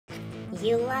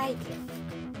You like it.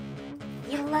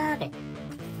 You love it.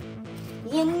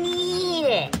 You need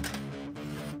it.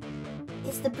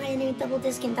 It's the brand new double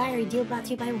disc and diary deal brought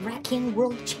to you by Rat King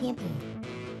World Champion.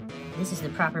 This is the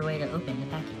proper way to open the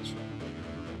package.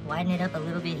 Widen it up a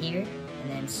little bit here,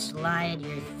 and then slide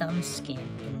your thumb skin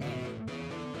in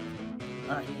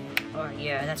there. Oh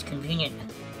yeah, that's convenient.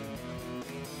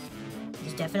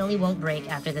 These definitely won't break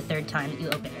after the third time that you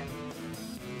open them.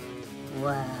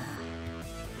 Wow,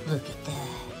 look at that.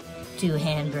 2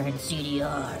 hand-burned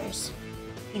CDRs.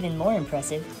 Even more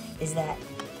impressive is that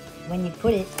when you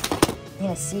put it in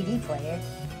a CD player,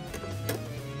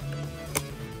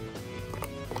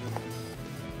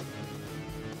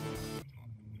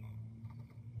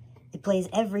 it plays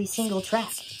every single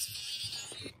track.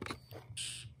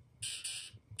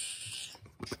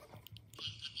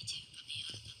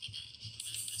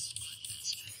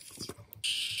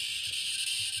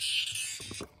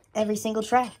 Every single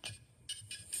track.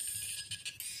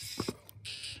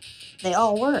 They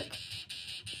all work.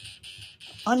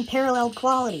 Unparalleled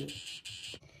quality.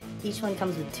 Each one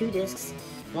comes with 2 discs,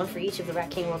 one for each of the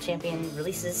Rat King World Champion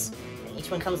releases, and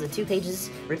each one comes with 2 pages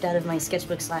ripped out of my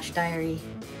sketchbook/diary.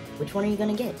 Which one are you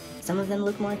gonna get? Some of them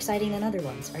look more exciting than other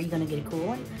ones. Are you gonna get a cool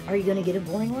one? Are you gonna get a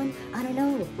boring one? I don't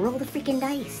know. Roll the freaking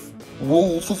dice.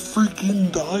 Roll the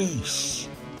freaking dice.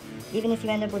 Even if you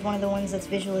end up with one of the ones that's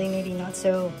visually maybe not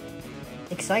so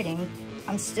exciting,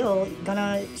 I'm still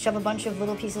gonna shove a bunch of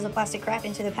little pieces of plastic crap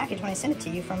into the package when I send it to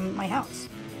you from my house.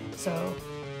 So,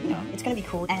 you know, it's gonna be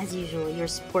cool. As usual, your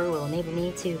support will enable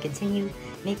me to continue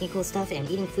making cool stuff and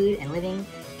eating food and living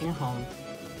in a home.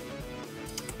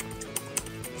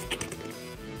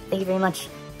 Thank you very much.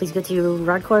 Please go to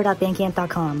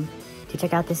rodcore.bandcamp.com to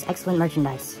check out this excellent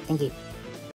merchandise. Thank you.